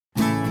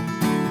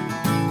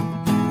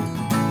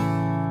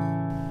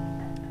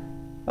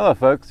Hello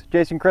folks,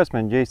 Jason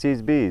Chrisman,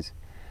 JC's Bees.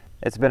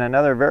 It's been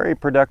another very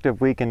productive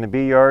week in the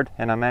bee yard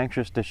and I'm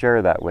anxious to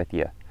share that with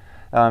you.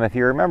 If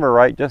you remember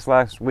right, just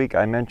last week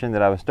I mentioned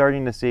that I was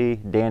starting to see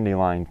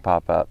dandelions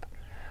pop up.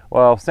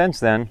 Well, since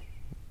then,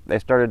 they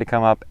started to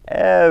come up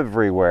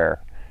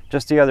everywhere.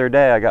 Just the other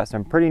day I got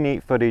some pretty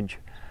neat footage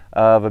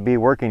of a bee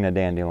working a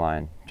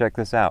dandelion. Check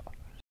this out.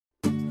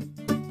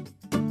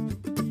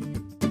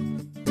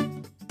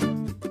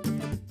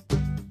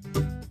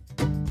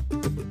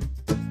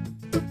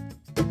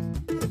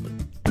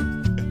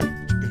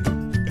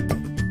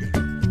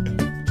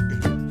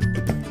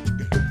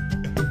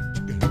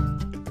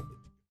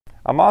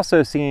 I'm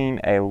also seeing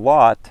a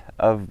lot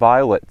of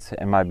violets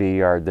in my bee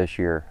yard this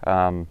year.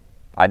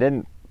 I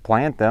didn't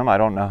plant them. I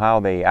don't know how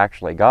they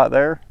actually got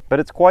there, but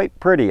it's quite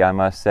pretty, I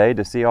must say,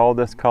 to see all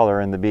this color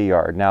in the bee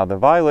yard. Now the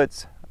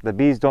violets, the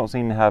bees don't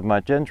seem to have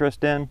much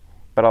interest in,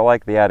 but I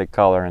like the added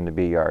color in the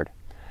bee yard.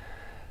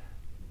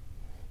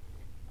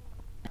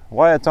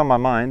 Why it's on my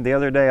mind, the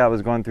other day I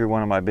was going through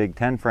one of my big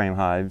 10-frame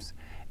hives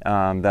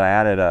that I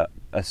added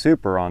a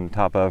super on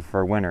top of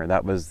for winter.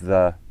 That was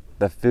the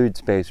food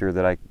spacer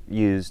that I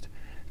used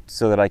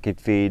so that I could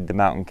feed the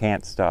mountain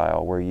cant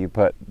style, where you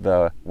put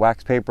the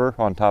wax paper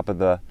on top of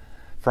the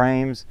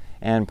frames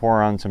and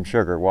pour on some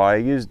sugar. Well, I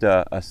used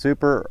a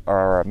super,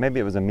 or maybe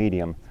it was a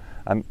medium,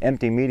 an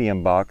empty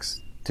medium box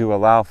to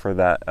allow for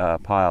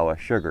that pile of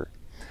sugar.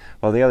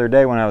 Well, the other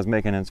day when I was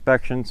making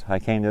inspections, I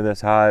came to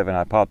this hive and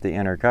I popped the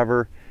inner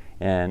cover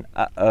and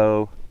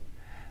uh-oh,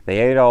 they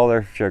ate all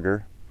their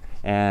sugar,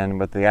 and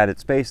with the added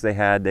space they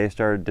had, they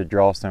started to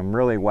draw some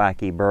really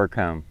wacky burr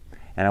comb.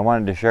 And I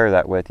wanted to share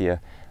that with you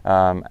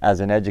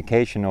as an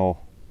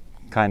educational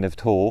kind of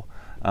tool.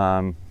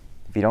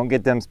 If you don't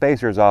get them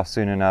spacers off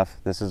soon enough,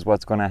 this is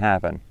what's going to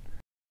happen.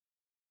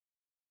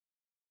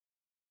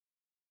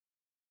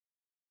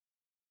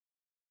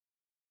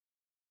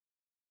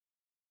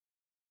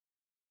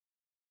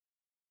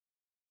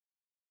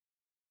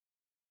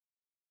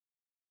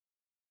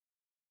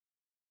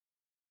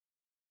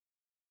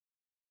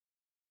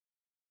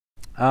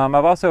 I've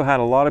also had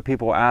a lot of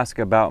people ask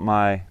about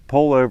my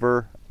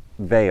pullover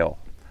veil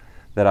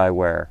that I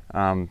wear.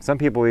 Some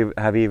people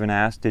have even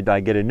asked, did I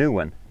get a new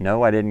one?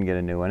 No, I didn't get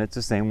a new one. It's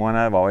the same one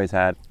I've always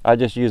had. I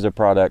just use a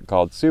product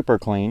called Super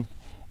Clean,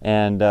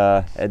 and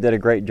it did a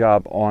great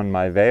job on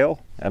my veil.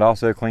 It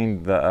also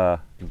cleaned the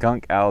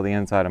gunk out of the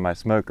inside of my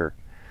smoker.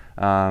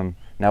 Now,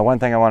 one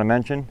thing I want to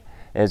mention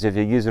is if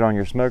you use it on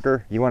your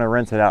smoker, you want to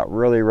rinse it out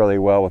really, really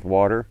well with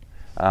water.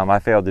 I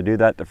failed to do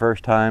that the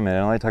first time, and it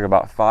only took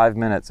about 5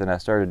 minutes and I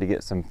started to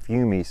get some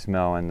fumey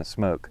smell in the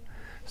smoke.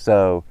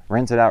 So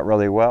rinse it out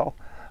really well.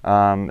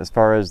 As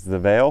far as the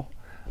veil,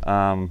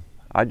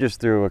 I just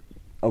threw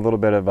a little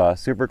bit of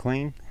Super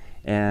Clean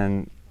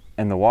in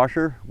the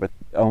washer with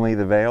only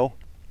the veil,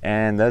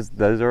 and those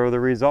are the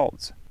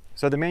results.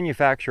 So the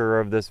manufacturer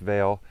of this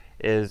veil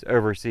is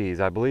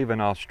overseas, I believe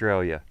in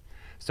Australia.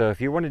 So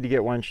if you wanted to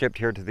get one shipped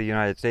here to the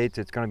United States,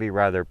 it's going to be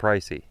rather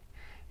pricey.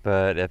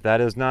 But if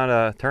that is not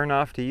a turn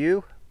off to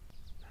you,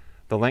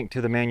 the link to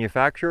the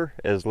manufacturer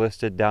is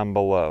listed down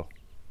below.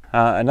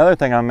 Another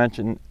thing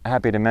I'm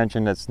happy to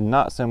mention that's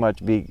not so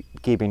much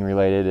beekeeping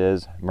related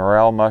is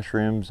morel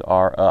mushrooms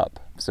are up.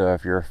 So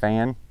if you're a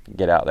fan,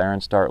 get out there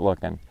and start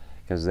looking,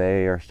 because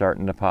they are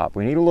starting to pop.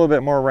 We need a little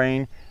bit more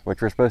rain,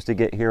 which we're supposed to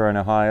get here in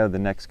Ohio the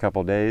next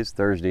couple days,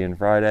 Thursday and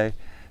Friday.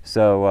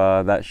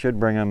 So that should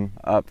bring them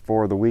up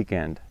for the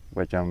weekend,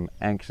 which I'm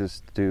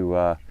anxious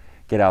to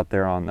get out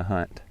there on the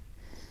hunt.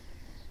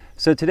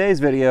 So today's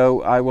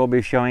video, I will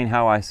be showing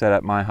how I set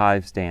up my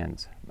hive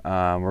stands.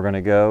 We're going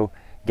to go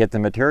get the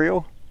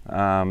material.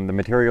 The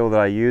material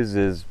that I use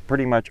is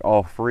pretty much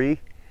all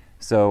free,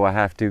 so I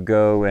have to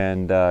go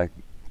and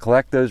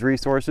collect those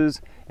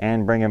resources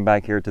and bring them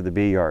back here to the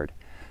bee yard.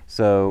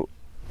 So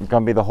it's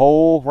going to be the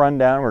whole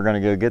rundown. We're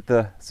going to go get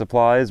the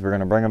supplies, we're going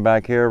to bring them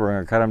back here, we're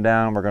going to cut them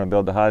down, we're going to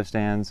build the hive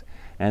stands,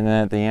 and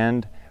then at the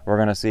end we're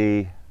going to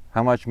see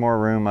how much more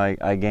room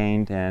I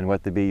gained and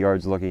what the bee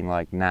yard's looking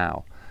like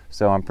now.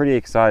 So I'm pretty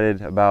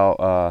excited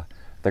about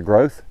the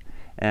growth,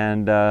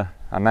 and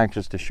I'm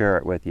anxious to share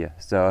it with you.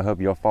 So I hope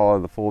you'll follow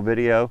the full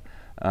video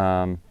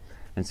and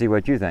see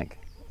what you think.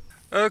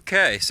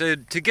 Okay, so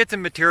to get the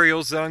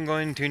materials that I'm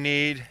going to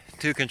need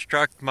to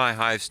construct my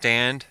hive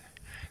stand,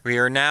 we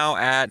are now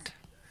at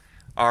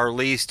our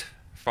leased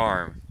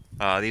farm.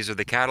 These are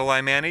the cattle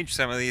I manage.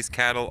 Some of these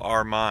cattle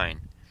are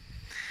mine.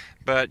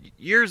 But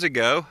years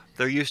ago,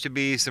 there used to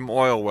be some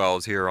oil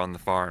wells here on the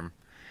farm,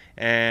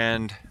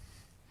 and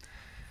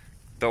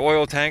the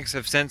oil tanks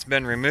have since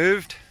been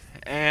removed,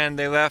 and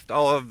they left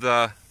all of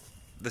the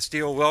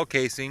steel well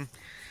casing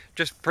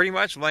just pretty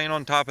much laying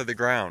on top of the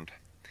ground.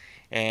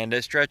 And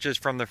it stretches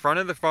from the front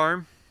of the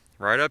farm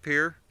right up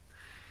here,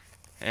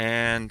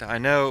 and I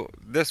know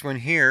this one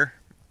here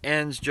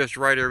ends just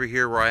right over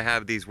here where I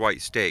have these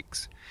white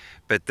stakes.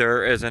 But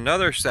there is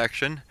another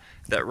section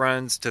that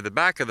runs to the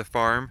back of the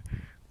farm,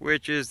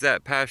 which is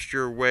that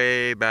pasture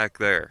way back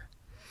there.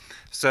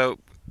 So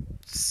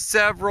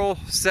several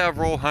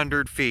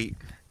hundred feet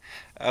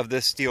of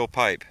this steel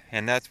pipe,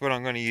 and that's what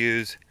I'm going to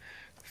use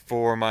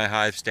for my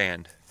hive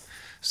stand.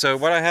 So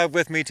what I have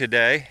with me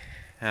today,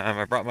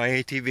 I brought my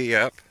ATV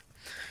up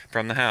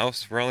from the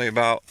house. We're only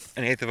about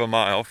 1/8 of a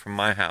mile from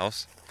my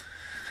house.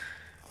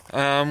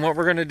 What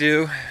we're going to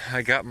do,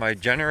 I got my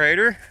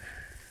generator,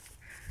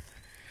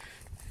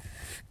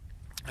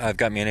 I've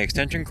got me an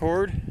extension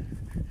cord,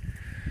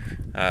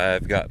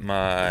 I've got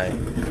my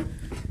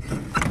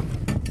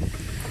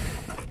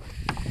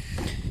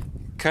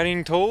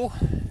cutting tool,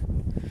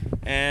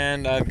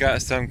 and I've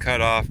got some cut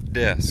off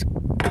disc.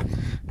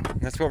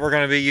 That's what we're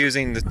going to be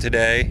using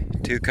today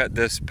to cut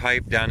this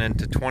pipe down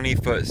into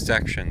 20-foot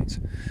sections.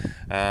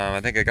 I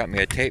think I got me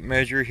a tape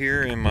measure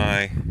here in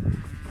my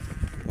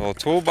little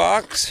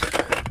toolbox.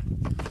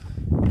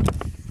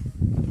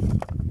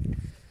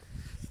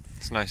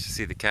 It's nice to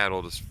see the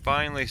cattle just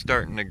finally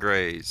starting to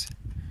graze.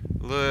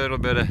 A little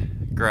bit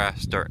of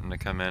grass starting to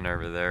come in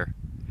over there.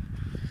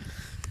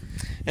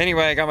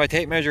 Anyway, I got my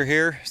tape measure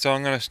here, so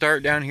I'm going to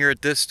start down here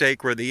at this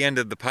stake where the end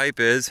of the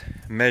pipe is,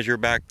 measure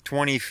back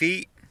 20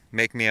 feet,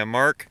 make me a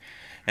mark,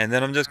 and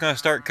then I'm just going to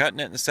start cutting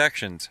it in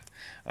sections.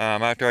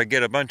 After I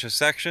get a bunch of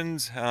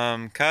sections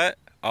cut,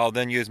 I'll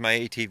then use my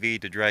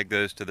ATV to drag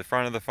those to the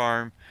front of the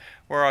farm,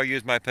 where I'll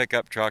use my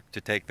pickup truck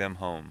to take them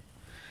home.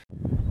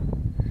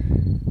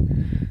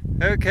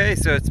 Okay,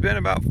 so it's been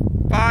about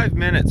 5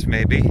 minutes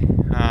maybe.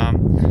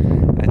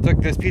 I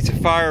took this piece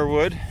of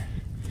firewood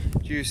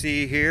you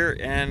see here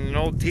and an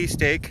old tea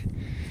stake,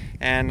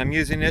 and I'm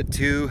using it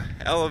to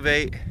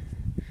elevate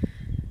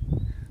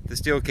the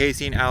steel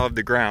casing out of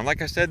the ground.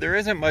 Like I said, there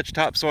isn't much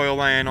topsoil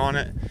laying on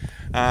it.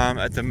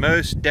 At the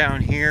most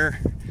down here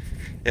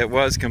it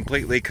was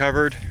completely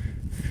covered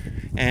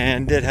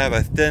and did have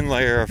a thin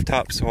layer of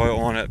topsoil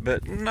on it,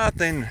 but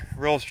nothing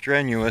real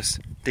strenuous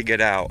to get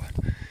out.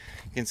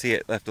 You can see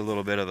it left a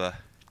little bit of a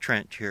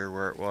trench here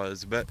where it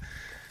was, but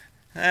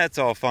that's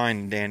all fine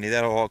and dandy.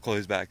 That'll all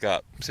close back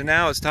up. So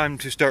now it's time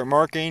to start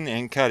marking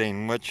and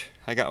cutting, which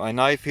I got my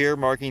knife here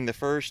marking the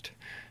first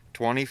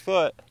 20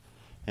 foot,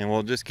 and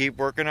we'll just keep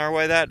working our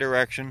way that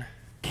direction.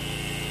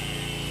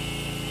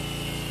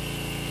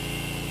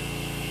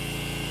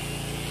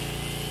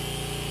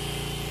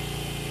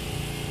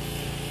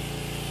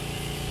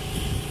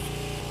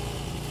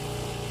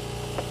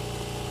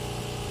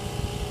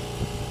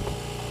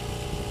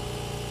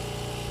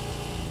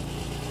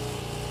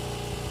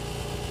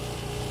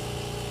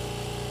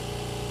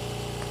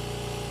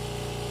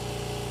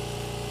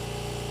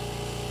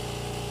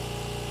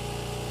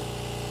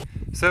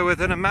 So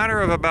within a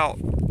matter of about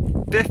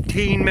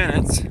 15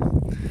 minutes,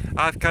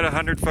 I've cut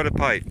 100 foot of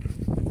pipe.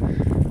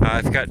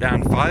 I've cut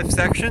down 5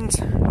 sections,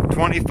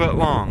 20 foot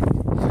long.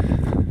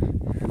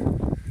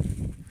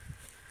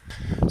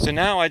 So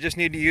now I just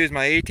need to use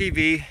my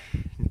ATV,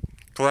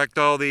 collect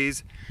all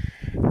these,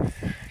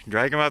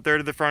 drag them up there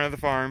to the front of the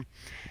farm,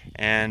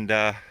 and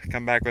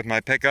come back with my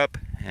pickup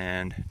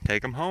and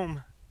take them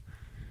home.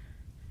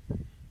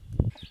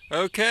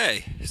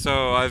 Okay,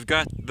 so I've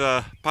got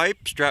the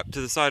pipe strapped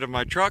to the side of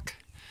my truck.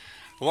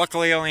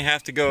 Luckily, I only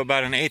have to go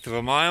about 1/8 of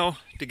a mile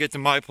to get to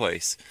my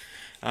place.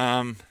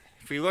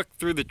 If we look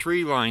through the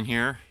tree line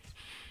here,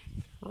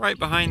 right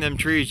behind them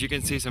trees, you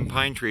can see some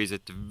pine trees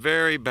at the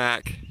very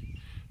back,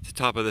 at the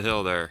top of the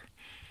hill there.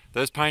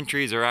 Those pine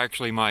trees are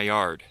actually my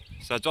yard.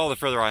 So that's all the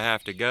further I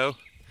have to go.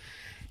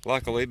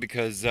 Luckily,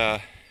 because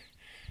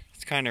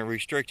it's kind of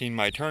restricting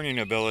my turning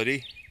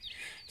ability.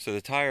 So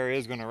the tire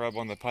is going to rub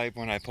on the pipe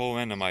when I pull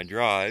into my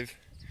drive.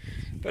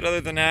 But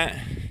other than that,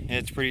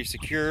 it's pretty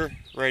secure,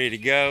 ready to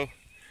go.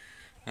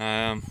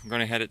 I'm going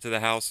to head it to the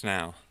house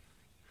now.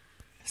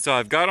 So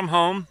I've got them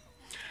home.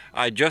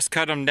 I just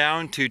cut them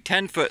down to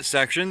 10-foot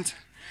sections,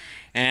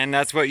 and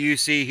that's what you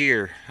see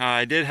here.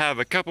 I did have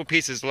a couple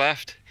pieces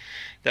left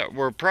that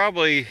were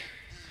probably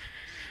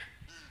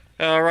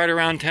right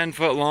around 10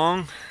 foot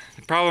long.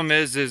 The problem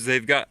is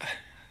they've got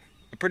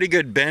a pretty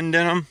good bend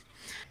in them,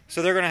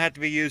 so they're going to have to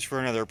be used for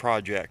another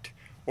project,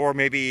 or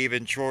maybe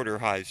even shorter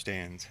hive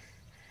stands.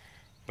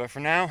 But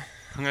for now,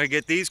 I'm going to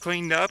get these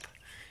cleaned up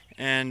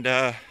and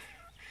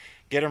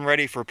get them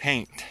ready for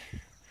paint.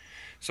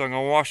 So I'm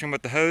going to wash them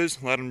with the hose,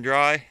 let them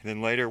dry,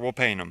 then later we'll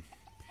paint them.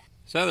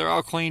 So they're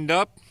all cleaned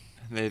up.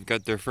 They've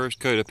got their first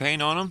coat of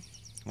paint on them.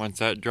 Once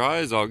that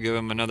dries, I'll give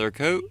them another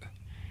coat,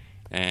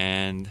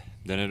 and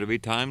then it'll be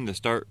time to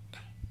start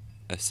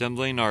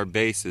assembling our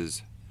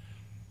bases.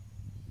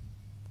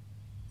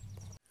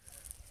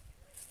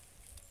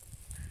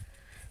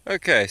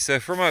 Okay, so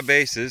for my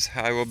bases,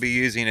 I will be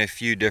using a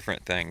few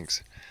different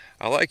things.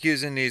 I like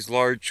using these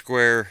large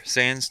square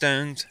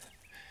sandstones.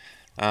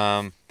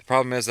 The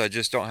problem is I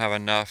just don't have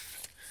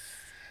enough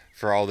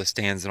for all the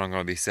stands that I'm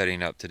going to be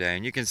setting up today.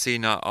 And you can see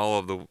not all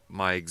of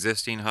my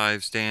existing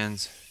hive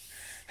stands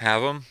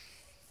have them.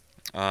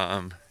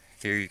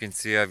 Here you can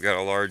see I've got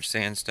a large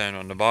sandstone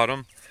on the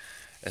bottom,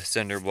 a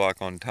cinder block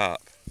on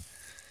top.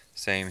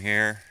 Same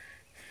here,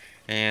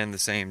 and the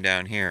same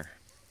down here.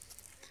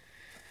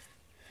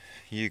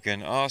 You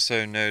can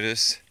also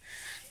notice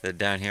that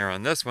down here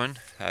on this one,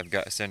 I've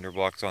got cinder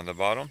blocks on the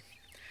bottom,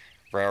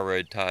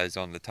 railroad ties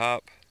on the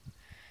top,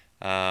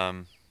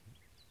 I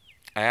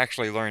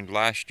actually learned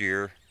last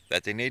year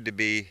that they need to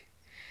be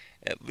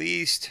at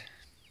least,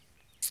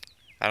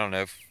 I don't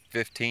know,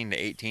 15 to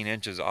 18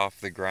 inches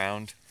off the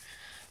ground.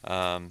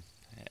 And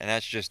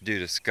that's just due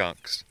to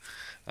skunks.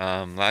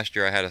 Last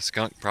year I had a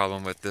skunk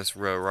problem with this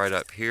row right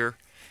up here,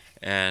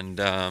 and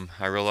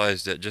I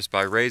realized that just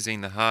by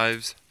raising the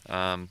hives,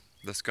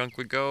 the skunk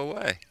would go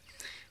away.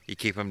 You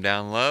keep him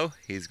down low,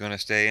 he's going to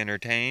stay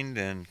entertained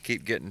and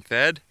keep getting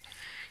fed.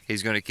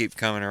 He's going to keep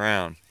coming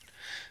around.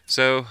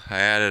 So I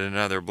added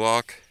another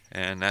block,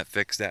 and that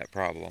fixed that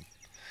problem.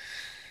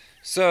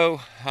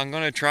 So I'm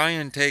going to try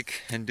and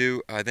take and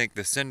do, I think,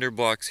 the cinder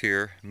blocks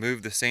here,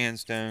 move the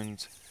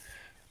sandstones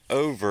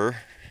over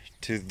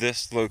to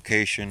this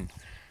location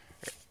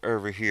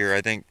over here.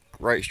 I think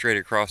right straight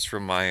across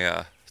from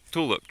my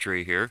tulip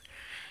tree here.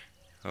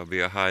 There'll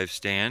be a hive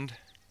stand.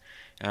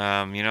 You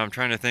know, I'm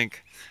trying to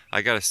think,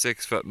 I got a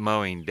 6-foot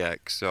mowing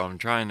deck, so I'm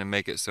trying to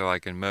make it so I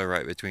can mow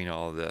right between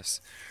all of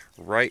this.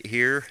 Right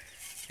here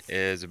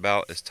is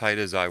about as tight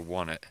as I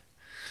want it.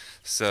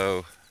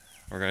 So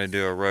we're going to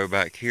do a row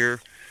back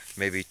here,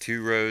 maybe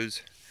 2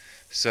 rows.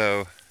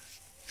 So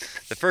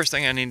the first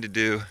thing I need to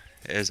do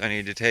is I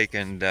need to take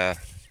and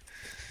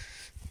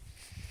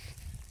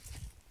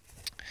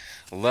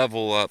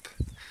level up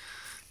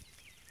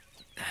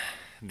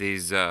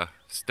these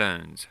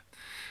stones.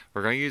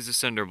 We're going to use the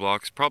cinder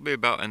blocks probably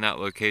about in that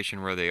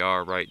location where they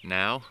are right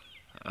now.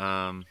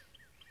 I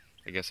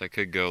guess I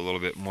could go a little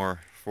bit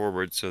more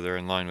forward so they're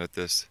in line with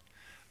this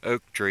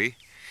oak tree.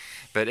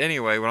 But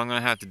anyway, what I'm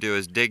going to have to do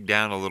is dig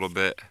down a little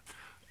bit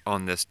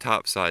on this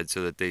top side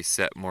so that they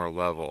set more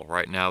level.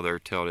 Right now they're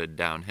tilted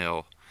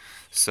downhill.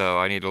 So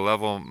I need to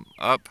level them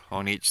up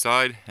on each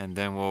side, and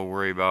then we'll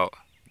worry about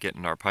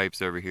getting our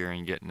pipes over here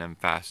and getting them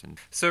fastened.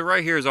 So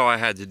right here is all I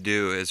had to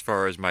do as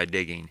far as my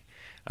digging.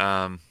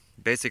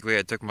 Basically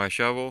I took my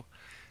shovel,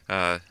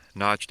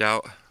 notched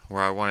out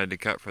where I wanted to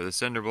cut for the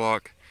cinder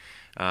block,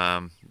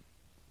 took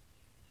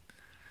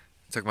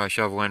my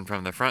shovel in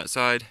from the front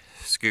side,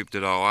 scooped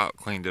it all out,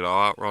 cleaned it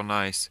all out real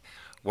nice.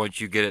 Once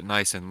you get it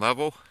nice and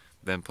level,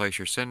 then place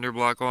your cinder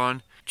block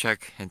on,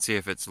 check and see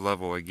if it's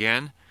level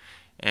again,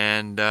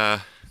 and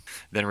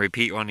then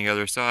repeat on the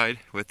other side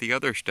with the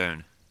other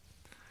stone.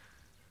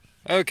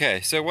 Okay,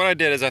 so what I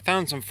did is I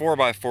found some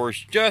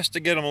 4x4s just to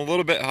get them a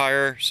little bit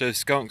higher so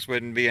skunks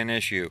wouldn't be an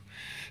issue.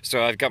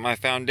 So I've got my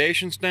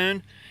foundation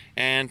stone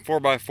and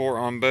 4x4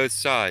 on both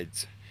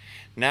sides.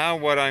 Now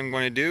what I'm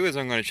going to do is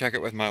I'm going to check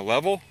it with my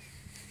level,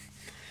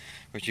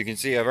 which you can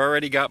see I've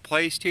already got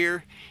placed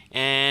here.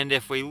 And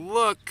if we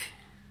look,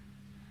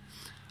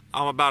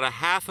 I'm about a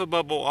half a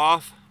bubble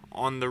off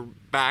on the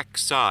back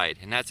side,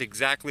 and that's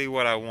exactly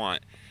what I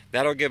want.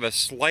 That'll give a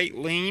slight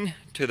lean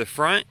to the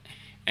front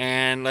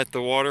and let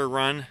the water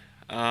run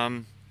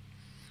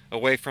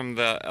away from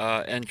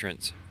the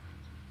entrance.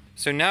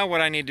 So now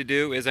what I need to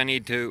do is I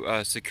need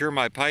to secure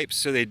my pipes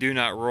so they do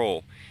not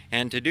roll.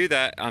 And to do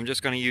that, I'm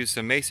just going to use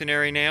some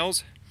masonry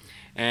nails,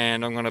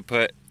 and I'm going to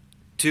put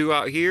 2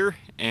 out here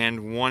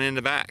and 1 in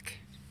the back.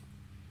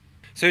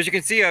 So as you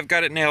can see, I've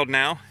got it nailed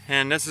now,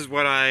 and this is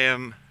what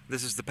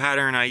this is the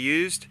pattern I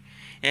used,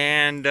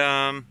 and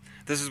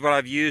this is what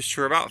I've used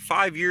for about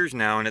 5 years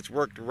now, and it's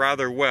worked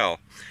rather well.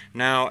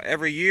 Now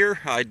every year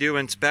I do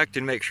inspect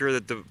and make sure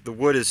that the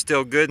wood is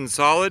still good and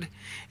solid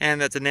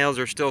and that the nails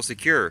are still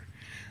secure.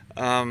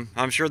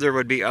 I'm sure there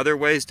would be other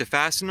ways to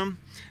fasten them,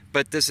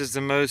 but this is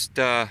the most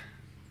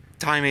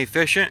time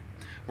efficient,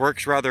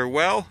 works rather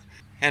well,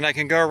 and I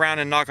can go around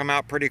and knock them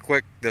out pretty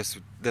quick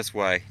this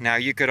way. Now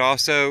you could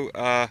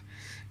also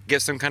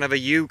get some kind of a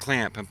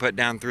U-clamp and put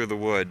down through the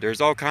wood.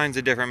 There's all kinds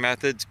of different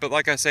methods, but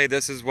like I say,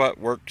 this is what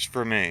works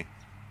for me.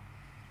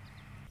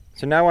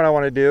 So now what I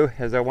want to do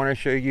is I want to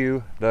show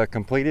you the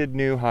completed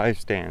new hive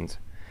stands.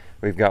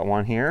 We've got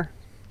one here.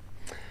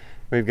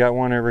 We've got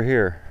one over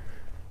here.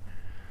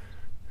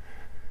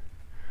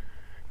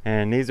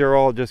 And these are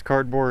all just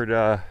cardboard,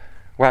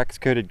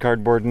 wax-coated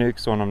cardboard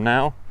nukes on them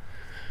now.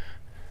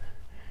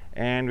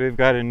 And we've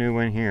got a new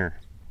one here.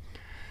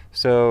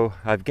 So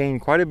I've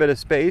gained quite a bit of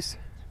space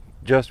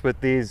just with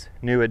these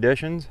new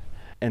additions.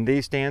 And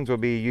these stands will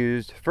be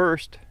used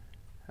first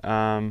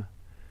to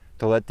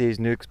let these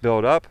nukes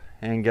build up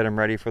and get them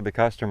ready for the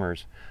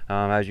customers.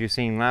 As you've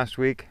seen last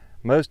week,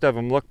 most of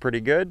them look pretty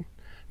good,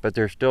 but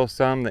there's still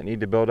some that need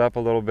to build up a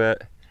little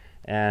bit.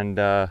 And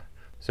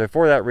so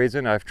for that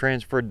reason, I've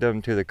transferred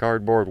them to the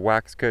cardboard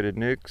wax-coated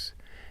nukes,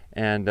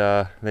 and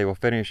they will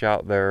finish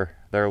out their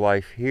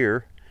life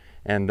here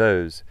and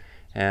those.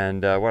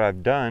 And what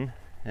I've done,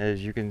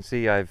 as you can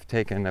see, I've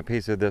taken a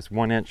piece of this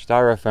 1-inch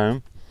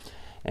styrofoam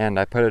and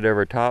I put it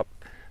over top.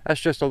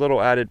 That's just a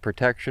little added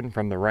protection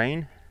from the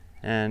rain,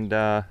 and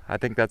I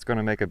think that's going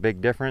to make a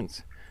big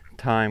difference.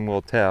 Time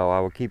will tell. I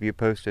will keep you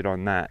posted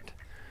on that.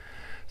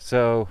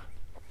 So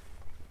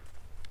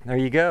there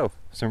you go.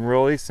 Some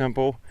really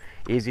simple,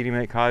 easy to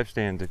make hive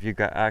stands if you've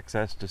got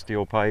access to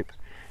steel pipe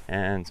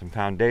and some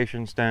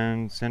foundation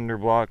stones, cinder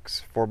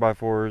blocks,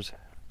 4x4s,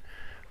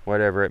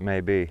 whatever it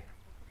may be.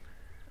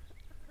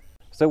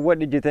 So what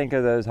did you think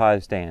of those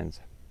hive stands?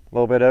 A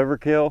little bit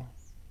overkill?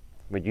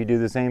 Would you do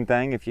the same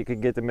thing if you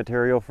could get the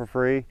material for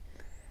free?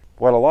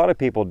 What a lot of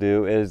people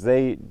do is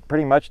they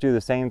pretty much do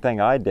the same thing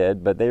I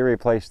did, but they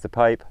replace the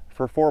pipe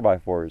for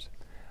 4x4s.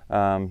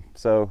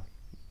 So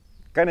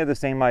kind of the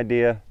same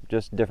idea,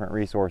 just different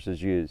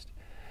resources used.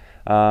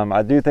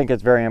 I do think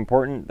it's very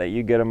important that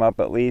you get them up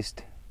at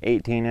least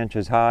 18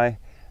 inches high.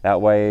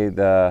 That way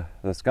the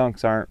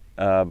skunks aren't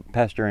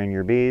pestering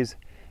your bees.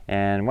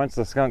 And once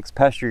the skunks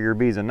pester your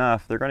bees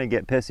enough, they're going to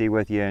get pissy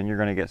with you and you're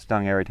going to get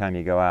stung every time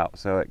you go out.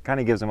 So it kind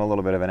of gives them a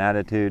little bit of an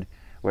attitude,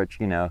 which,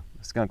 you know,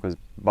 the skunk was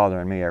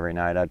bothering me every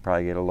night. I'd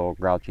probably get a little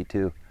grouchy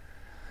too.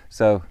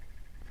 So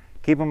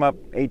keep them up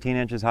 18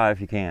 inches high if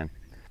you can.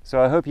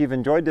 So I hope you've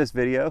enjoyed this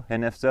video,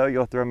 and if so,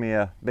 you'll throw me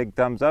a big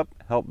thumbs up,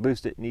 help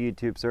boost it in the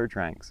YouTube search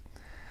ranks.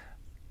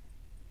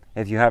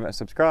 If you haven't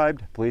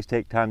subscribed, please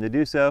take time to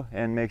do so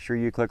and make sure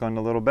you click on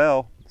the little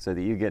bell so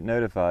that you get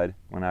notified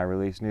when I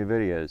release new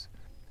videos.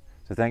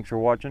 So thanks for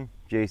watching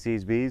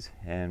JC's Bees,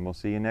 and we'll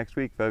see you next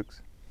week,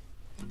 folks.